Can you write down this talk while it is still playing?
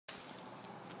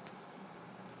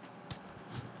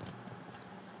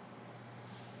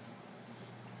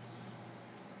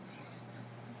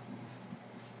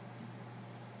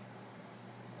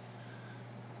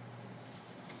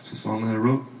song that I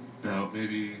wrote about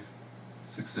maybe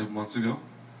 6-7 months ago.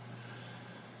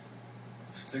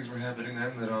 Some things were happening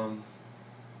then that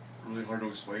really hard to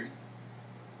explain.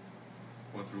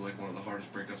 Went through like one of the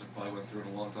hardest breakups I probably went through in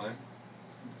a long time.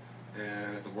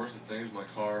 And at the worst of things, my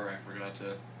car, I forgot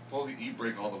to pull the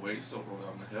e-brake all the way, so it rolled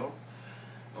down the hill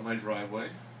on my driveway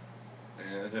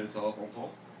and hit a telephone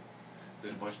pole.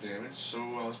 Did a bunch of damage, so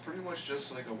I was pretty much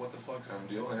just like a what the fuck kind of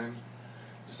deal, and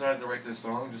decided to write this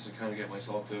song just to kind of get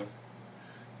myself to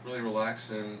really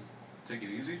relax and take it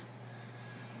easy.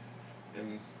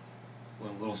 And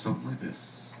went a little something like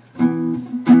this.